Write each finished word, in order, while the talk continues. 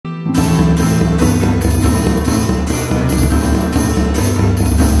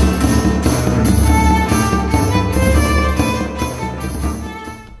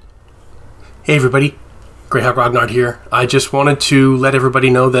Hey everybody, Greyhawk here. I just wanted to let everybody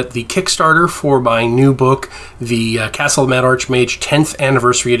know that the Kickstarter for my new book, the Castle of Mad Archmage 10th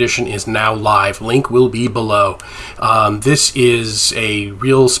Anniversary Edition, is now live. Link will be below. This is a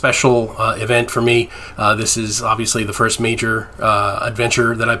real special event for me. This is obviously the first major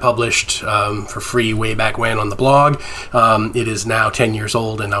adventure that I published for free way back when on the blog. It is now 10 years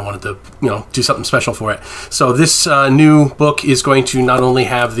old, and I wanted to, do something special for it. So this new book is going to not only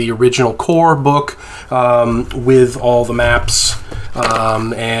have the original core book with all the maps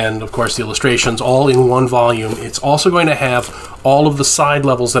and of course the illustrations all in one volume. It's also going to have all of the side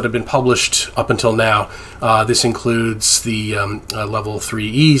levels that have been published up until now. This includes the level 3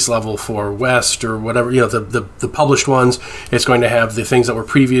 East, level 4 West, or whatever, the published ones. It's going to have the things that were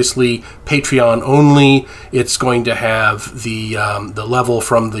previously Patreon only. It's going to have the level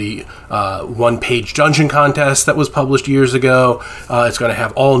from the one-page dungeon contest that was published years ago. It's going to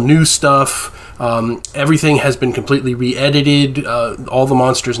have all new stuff. Everything has been completely re-edited. All the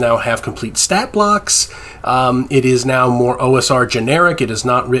monsters now have complete stat blocks. It is now more OSR generic. It is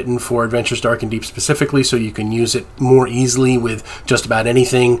not written for Adventures Dark and Deep specifically, so you can use it more easily with just about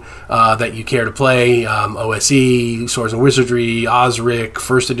anything that you care to play. OSE, Swords and Wizardry, Osric,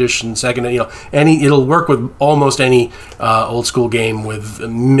 First Edition, Second, it'll work with almost any old school game with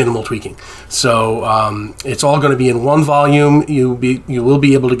minimal tweaking. So it's all going to be in one volume. You will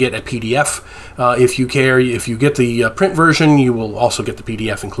be able to get a PDF if you care. If you get the print version, you will also get the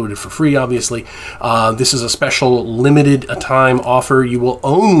PDF included for free, obviously. This is a special limited time offer. You will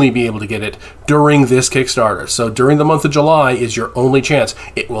only be able to get it during this Kickstarter. So during the month of July is your only chance.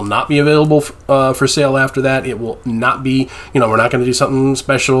 It will not be available for sale after that. It will not be, we're not going to do something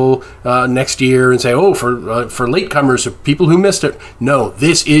special next year and say, oh, for latecomers or people who missed it. No,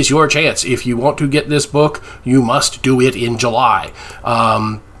 this is your chance. If you want to get this book, you must do it in July.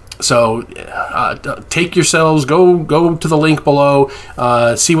 So take yourselves, go to the link below,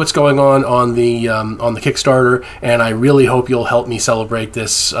 see what's going on the Kickstarter, and I really hope you'll help me celebrate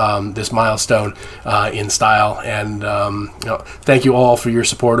this this milestone in style. And thank you all for your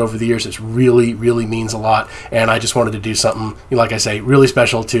support over the years. It really means a lot, and I just wanted to do something, like I say, really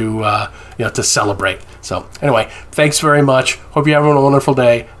special to to celebrate. So anyway, thanks very much. Hope you're having a wonderful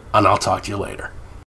day, and I'll talk to you later.